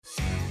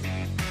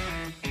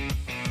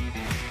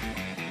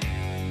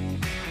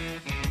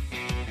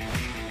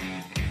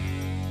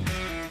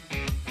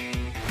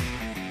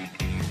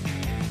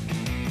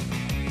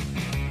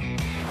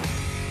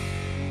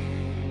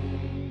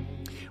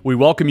We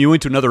welcome you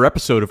into another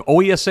episode of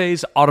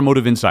OESA's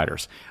Automotive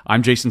Insiders.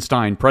 I'm Jason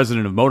Stein,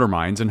 president of Motor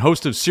Minds and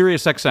host of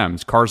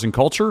SiriusXM's Cars and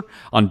Culture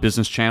on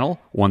Business Channel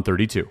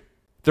 132.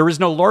 There is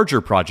no larger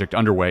project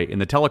underway in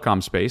the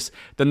telecom space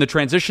than the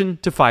transition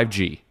to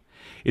 5G.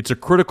 It's a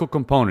critical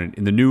component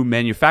in the new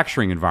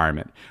manufacturing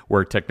environment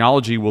where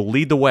technology will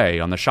lead the way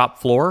on the shop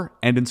floor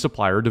and in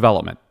supplier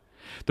development.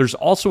 There's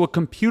also a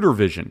computer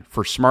vision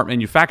for smart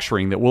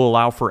manufacturing that will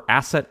allow for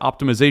asset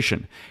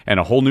optimization and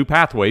a whole new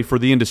pathway for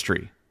the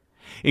industry.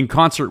 In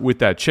concert with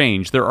that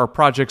change, there are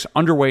projects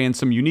underway in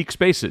some unique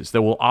spaces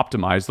that will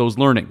optimize those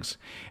learnings.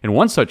 And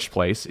one such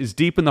place is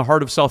deep in the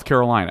heart of South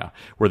Carolina,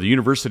 where the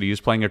university is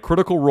playing a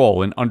critical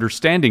role in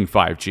understanding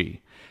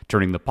 5G,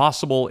 turning the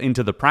possible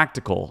into the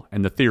practical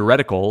and the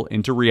theoretical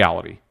into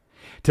reality.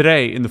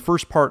 Today, in the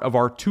first part of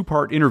our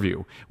two-part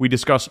interview, we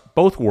discuss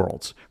both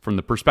worlds from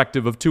the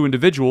perspective of two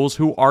individuals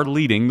who are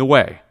leading the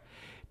way.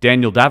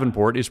 Daniel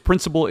Davenport is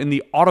principal in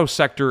the auto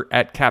sector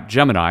at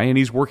Capgemini, and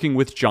he's working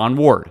with John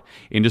Ward,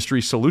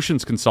 industry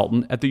solutions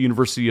consultant at the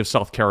University of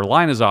South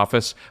Carolina's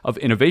Office of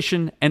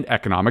Innovation and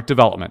Economic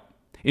Development.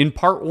 In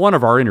part one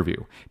of our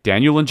interview,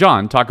 Daniel and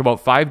John talk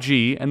about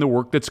 5G and the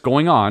work that's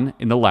going on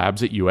in the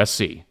labs at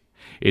USC.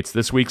 It's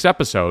this week's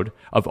episode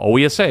of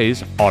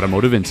OESA's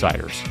Automotive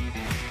Insiders.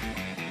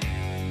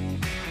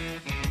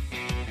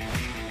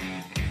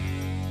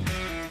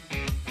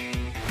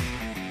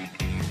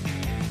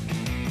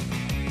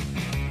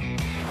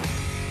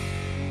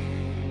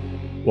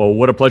 Well,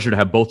 what a pleasure to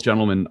have both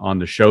gentlemen on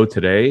the show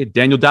today.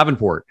 Daniel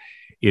Davenport,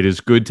 it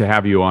is good to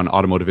have you on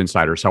Automotive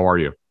Insiders. How are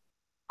you?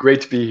 Great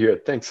to be here.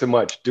 Thanks so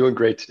much. Doing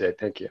great today.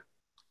 Thank you.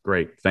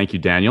 Great. Thank you,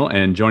 Daniel.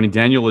 And joining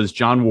Daniel is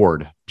John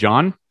Ward.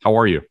 John, how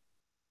are you?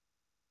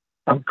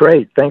 I'm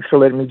great. Thanks for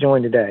letting me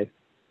join today.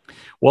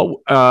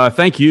 Well,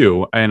 thank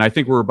you. And I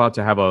think we're about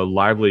to have a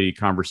lively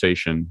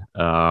conversation.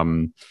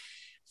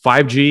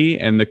 5G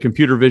and the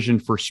computer vision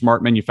for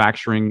smart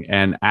manufacturing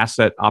and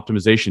asset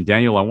optimization.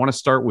 Daniel, I want to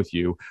start with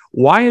you.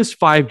 Why is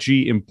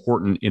 5G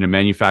important in a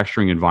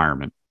manufacturing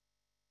environment?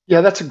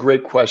 Yeah, that's a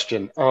great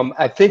question.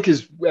 I think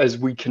as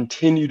we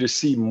continue to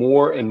see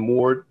more and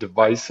more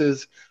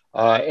devices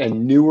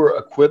and newer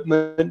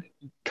equipment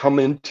come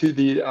into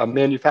the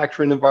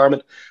manufacturing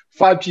environment,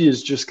 5G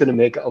is just going to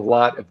make a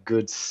lot of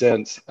good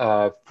sense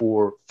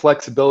for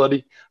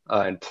flexibility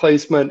and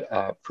placement,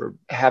 for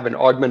having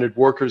augmented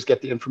workers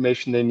get the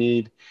information they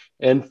need,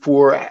 and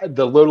for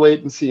the low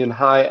latency and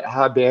high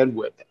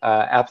bandwidth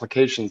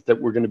applications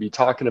that we're going to be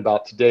talking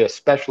about today,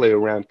 especially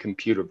around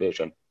computer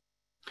vision.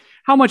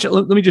 How much,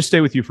 let me just stay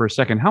with you for a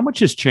second. How much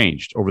has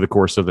changed over the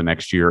course of the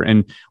next year?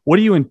 And what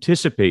do you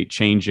anticipate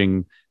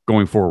changing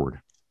going forward?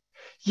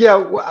 Yeah,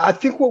 well, I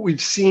think what we've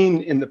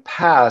seen in the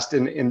past,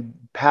 and in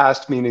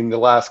past meaning the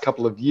last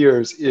couple of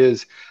years,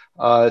 is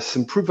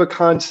some proof of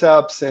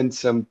concepts and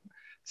some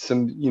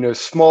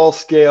small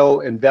scale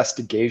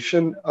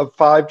investigation of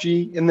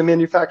 5G in the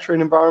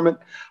manufacturing environment.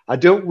 I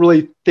don't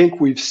really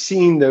think we've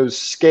seen those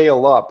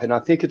scale up, and I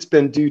think it's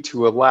been due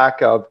to a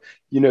lack of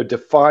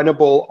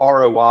definable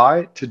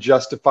ROI to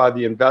justify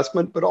the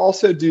investment, but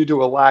also due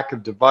to a lack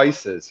of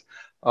devices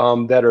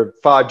that are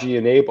 5G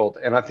enabled.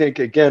 And I think,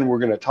 again, we're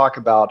going to talk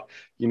about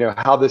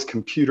how this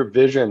computer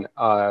vision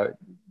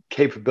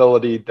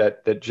capability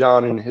that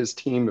John and his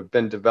team have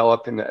been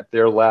developing at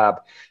their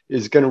lab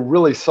is going to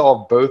really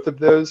solve both of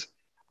those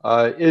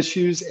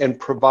issues and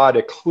provide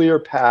a clear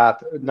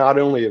path, not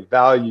only of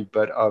value,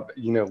 but of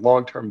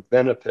long-term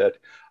benefit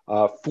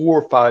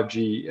for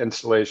 5G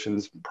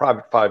installations,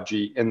 private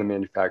 5G in the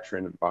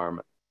manufacturing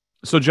environment.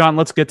 So, John,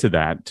 let's get to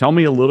that. Tell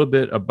me a little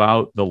bit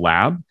about the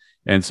lab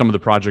and some of the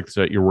projects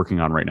that you're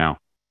working on right now.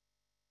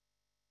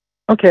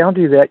 Okay, I'll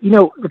do that.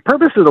 The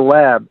purpose of the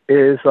lab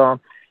is, a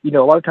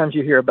lot of times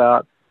you hear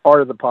about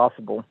art of the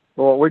possible.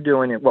 Well, what we're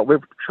doing and what we're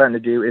trying to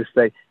do is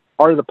say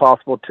art of the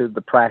possible to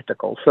the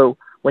practical. So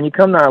when you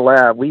come to our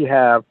lab, we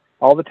have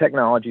all the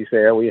technologies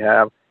there. We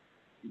have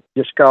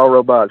Yashkal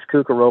robots,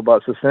 KUKA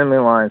robots, assembly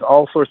lines,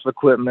 all sorts of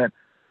equipment.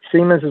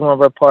 Siemens is one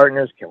of our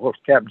partners,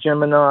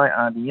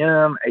 Capgemini,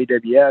 IBM,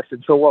 AWS.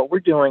 And so what we're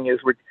doing is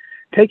we're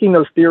taking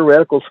those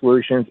theoretical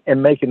solutions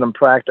and making them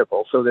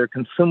practical so they're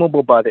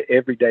consumable by the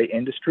everyday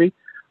industry,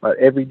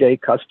 everyday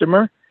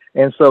customer.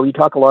 And so you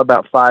talk a lot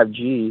about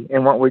 5G,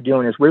 and what we're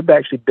doing is we're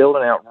actually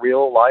building out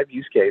real live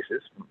use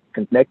cases,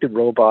 connected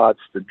robots,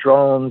 the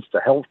drones, the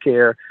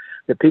healthcare,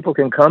 that people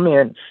can come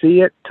in, see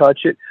it,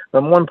 touch it,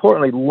 but more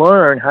importantly,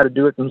 learn how to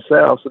do it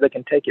themselves so they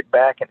can take it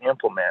back and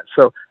implement.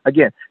 So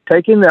again,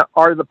 taking the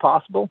art of the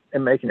possible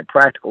and making it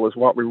practical is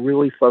what we're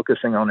really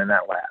focusing on in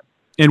that lab.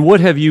 And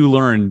what have you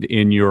learned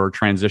in your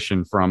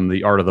transition from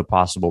the art of the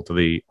possible to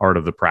the art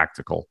of the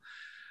practical?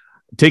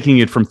 Taking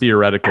it from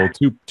theoretical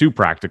to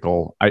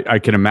practical, I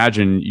can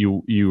imagine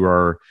you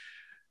are,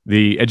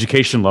 the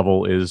education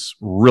level is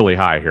really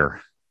high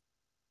here.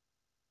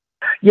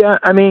 Yeah,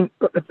 I mean,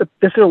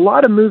 there's a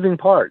lot of moving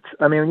parts.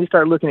 I mean, when you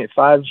start looking at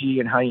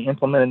 5G and how you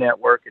implement a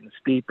network and the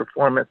speed,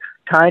 performance,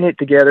 tying it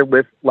together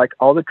with like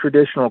all the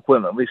traditional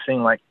equipment we've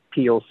seen, like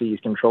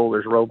PLCs,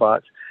 controllers,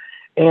 robots,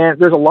 And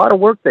there's a lot of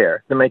work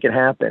there to make it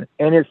happen.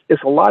 And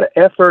it's a lot of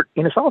effort,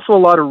 and it's also a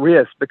lot of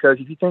risk, because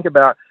if you think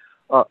about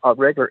a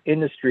regular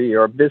industry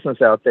or a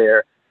business out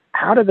there,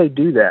 how do they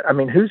do that? I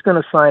mean, who's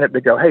going to sign up to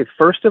go, hey,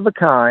 first of a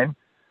kind,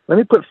 let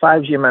me put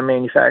 5G in my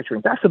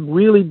manufacturing? That's a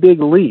really big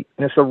leap,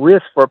 and it's a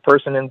risk for a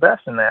person to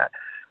invest in that.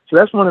 So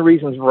that's one of the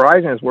reasons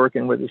Verizon is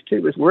working with us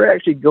too, is we're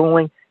actually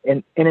going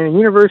and in a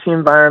university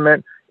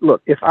environment.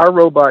 Look, if our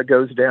robot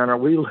goes down or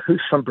we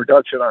lose some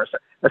production on our side,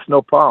 that's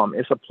no problem.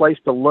 It's a place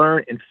to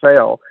learn and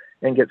fail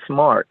and get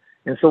smart.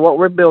 And so what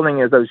we're building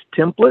is those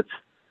templates,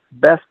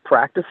 best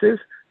practices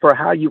for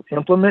how you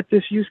implement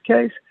this use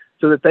case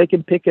so that they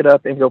can pick it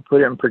up and go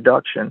put it in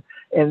production.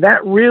 And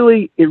that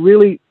really,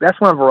 that's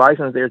why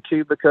Verizon's there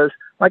too, because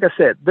like I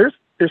said, there's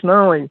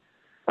not only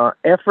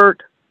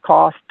effort,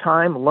 cost,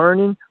 time,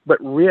 learning, but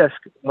risk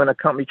when a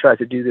company tries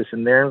to do this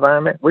in their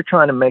environment. We're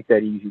trying to make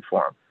that easy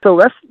for them. So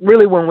that's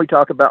really when we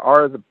talk about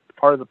art of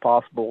the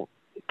possible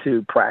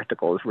to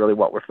practical is really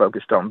what we're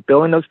focused on.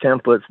 Building those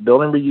templates,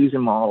 building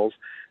reusing models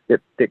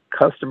that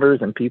customers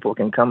and people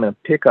can come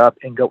and pick up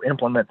and go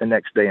implement the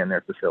next day in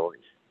their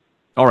facilities.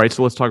 All right,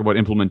 so let's talk about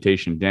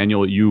implementation.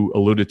 Daniel, you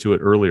alluded to it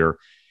earlier,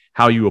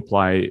 how you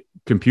apply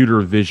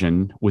computer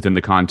vision within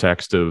the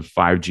context of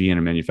 5G in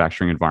a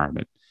manufacturing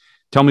environment.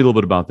 Tell me a little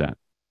bit about that.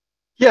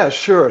 Yeah,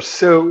 sure.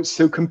 So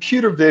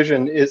computer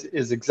vision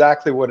is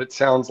exactly what it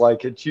sounds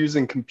like. It's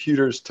using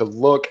computers to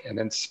look and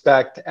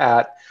inspect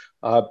at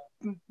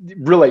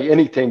really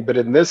anything, but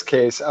in this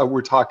case,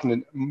 we're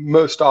talking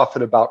most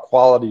often about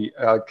quality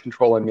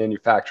control in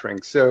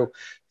manufacturing. So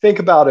think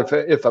about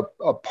if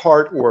a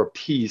part or a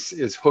piece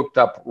is hooked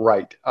up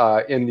right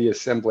in the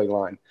assembly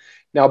line.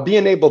 Now,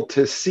 being able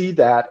to see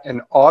that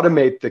and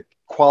automate the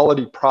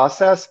quality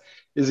process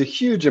is a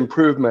huge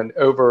improvement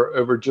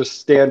over just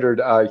standard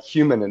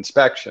human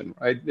inspection,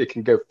 right? They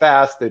can go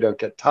fast, they don't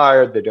get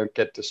tired, they don't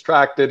get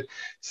distracted.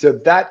 So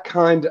that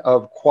kind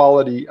of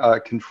quality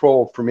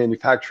control for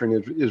manufacturing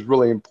is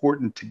really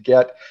important to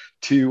get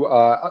to,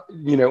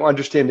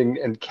 understanding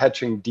and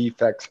catching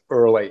defects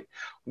early.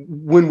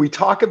 When we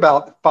talk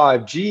about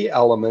 5G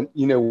element,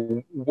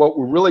 what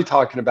we're really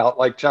talking about,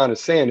 like John is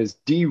saying, is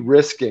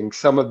de-risking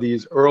some of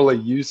these early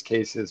use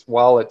cases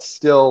while it's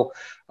still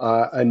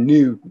a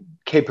new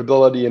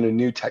capability and a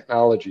new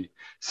technology.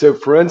 So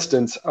for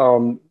instance,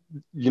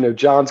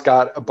 John's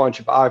got a bunch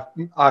of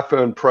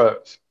iPhone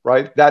Pros,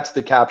 right? That's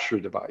the capture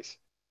device.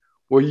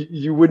 Well,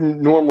 you wouldn't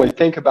normally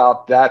think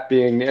about that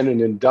being in an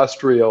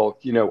industrial,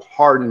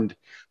 hardened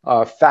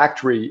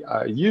factory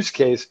use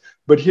case,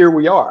 but here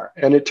we are.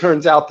 And it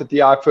turns out that the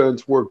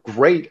iPhones work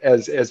great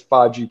as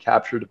 5G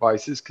capture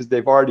devices because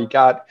they've already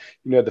got,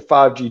 the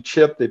 5G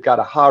chip. They've got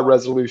a high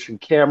resolution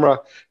camera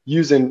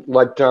using,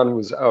 like John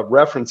was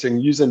referencing,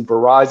 using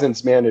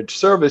Verizon's managed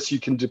service. You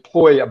can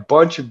deploy a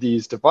bunch of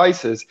these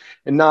devices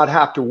and not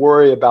have to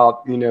worry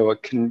about, a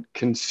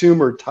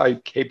consumer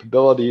type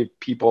capability of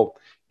people,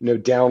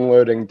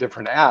 downloading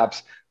different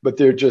apps, but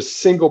they're just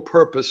single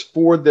purpose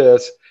for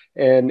this.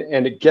 And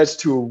it gets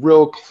to a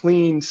real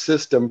clean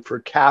system for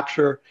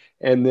capture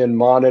and then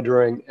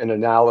monitoring and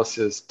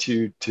analysis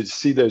to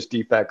see those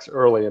defects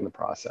early in the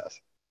process.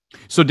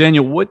 So,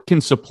 Daniel, what can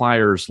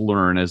suppliers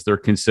learn as they're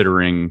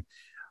considering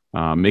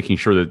making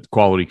sure that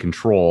quality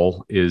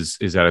control is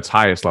at its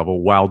highest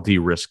level while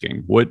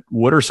de-risking?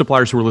 What are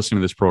suppliers who are listening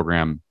to this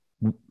program,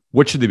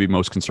 what should they be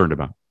most concerned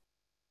about?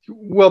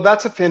 Well,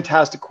 that's a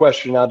fantastic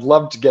question. I'd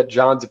love to get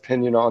John's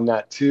opinion on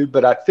that too.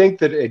 But I think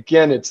that,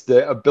 again, it's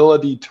the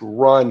ability to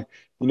run,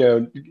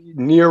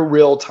 near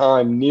real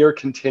time, near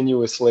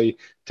continuously,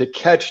 to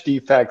catch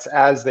defects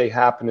as they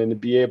happen and to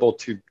be able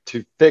to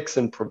fix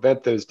and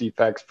prevent those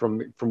defects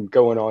from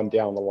going on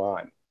down the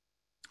line.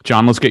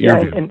 John, let's get your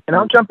view. And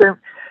I'll jump in.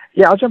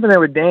 Yeah, I'll jump in there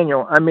with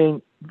Daniel. I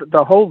mean,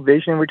 the whole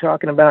vision we're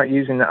talking about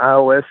using the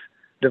iOS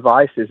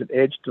device is an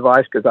edge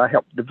device, because I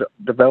helped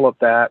develop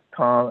that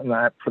for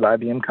the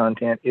IBM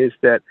content, is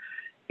that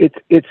it's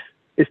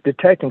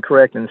detect and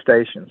correct in the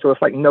station. So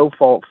it's like no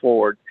fault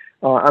forward.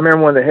 I remember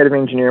one of the head of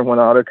engineering of one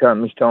of the auto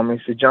companies told me,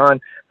 he said, John,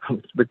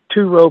 with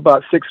 2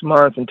 robots, 6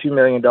 months, and $2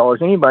 million,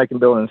 anybody can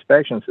build an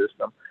inspection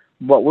system.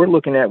 What we're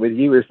looking at with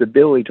you is the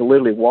ability to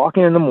literally walk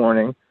in the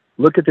morning,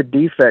 look at the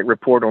defect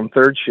report on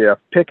third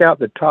shift, pick out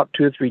the top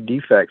 2 or 3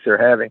 defects they're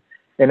having,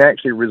 and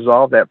actually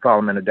resolve that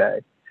problem in a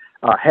day.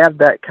 Have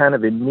that kind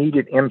of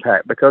immediate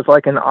impact, because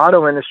like in the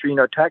auto industry,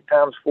 takt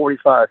time's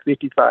 45,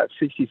 55,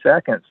 60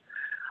 seconds.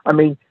 I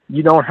mean,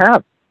 you don't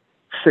have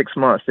 6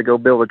 months to go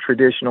build a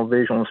traditional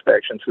visual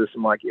inspection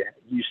system like you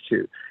used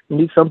to. You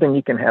need something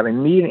you can have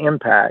immediate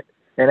impact.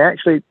 And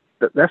actually,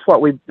 that's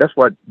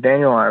what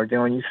Daniel and I are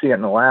doing. You see it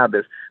in the lab,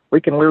 is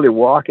we can literally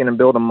walk in and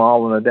build a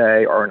model in a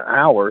day or in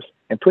hours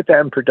and put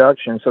that in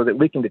production so that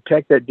we can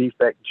detect that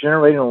defect,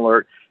 generate an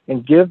alert,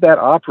 and give that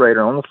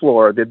operator on the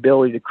floor the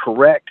ability to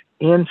correct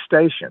in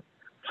station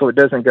so it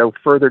doesn't go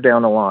further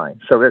down the line.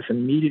 So that's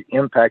immediate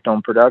impact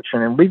on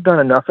production. And we've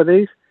done enough of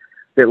these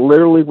that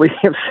literally we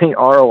have seen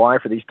ROI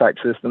for these type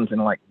systems in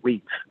like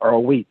weeks or a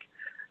week.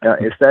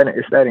 It's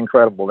that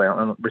incredible now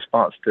in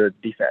response to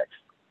defects.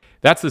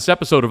 That's this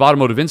episode of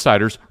Automotive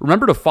Insiders.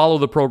 Remember to follow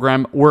the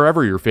program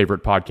wherever your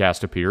favorite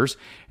podcast appears.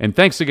 And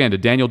thanks again to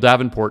Daniel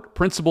Davenport,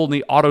 principal in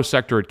the auto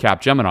sector at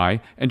Capgemini,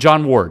 and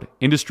John Ward,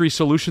 industry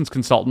solutions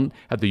consultant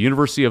at the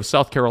University of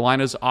South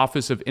Carolina's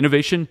Office of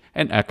Innovation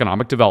and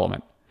Economic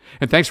Development.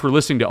 And thanks for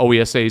listening to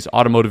OESA's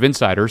Automotive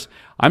Insiders.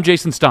 I'm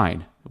Jason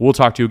Stein. We'll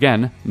talk to you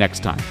again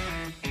next time.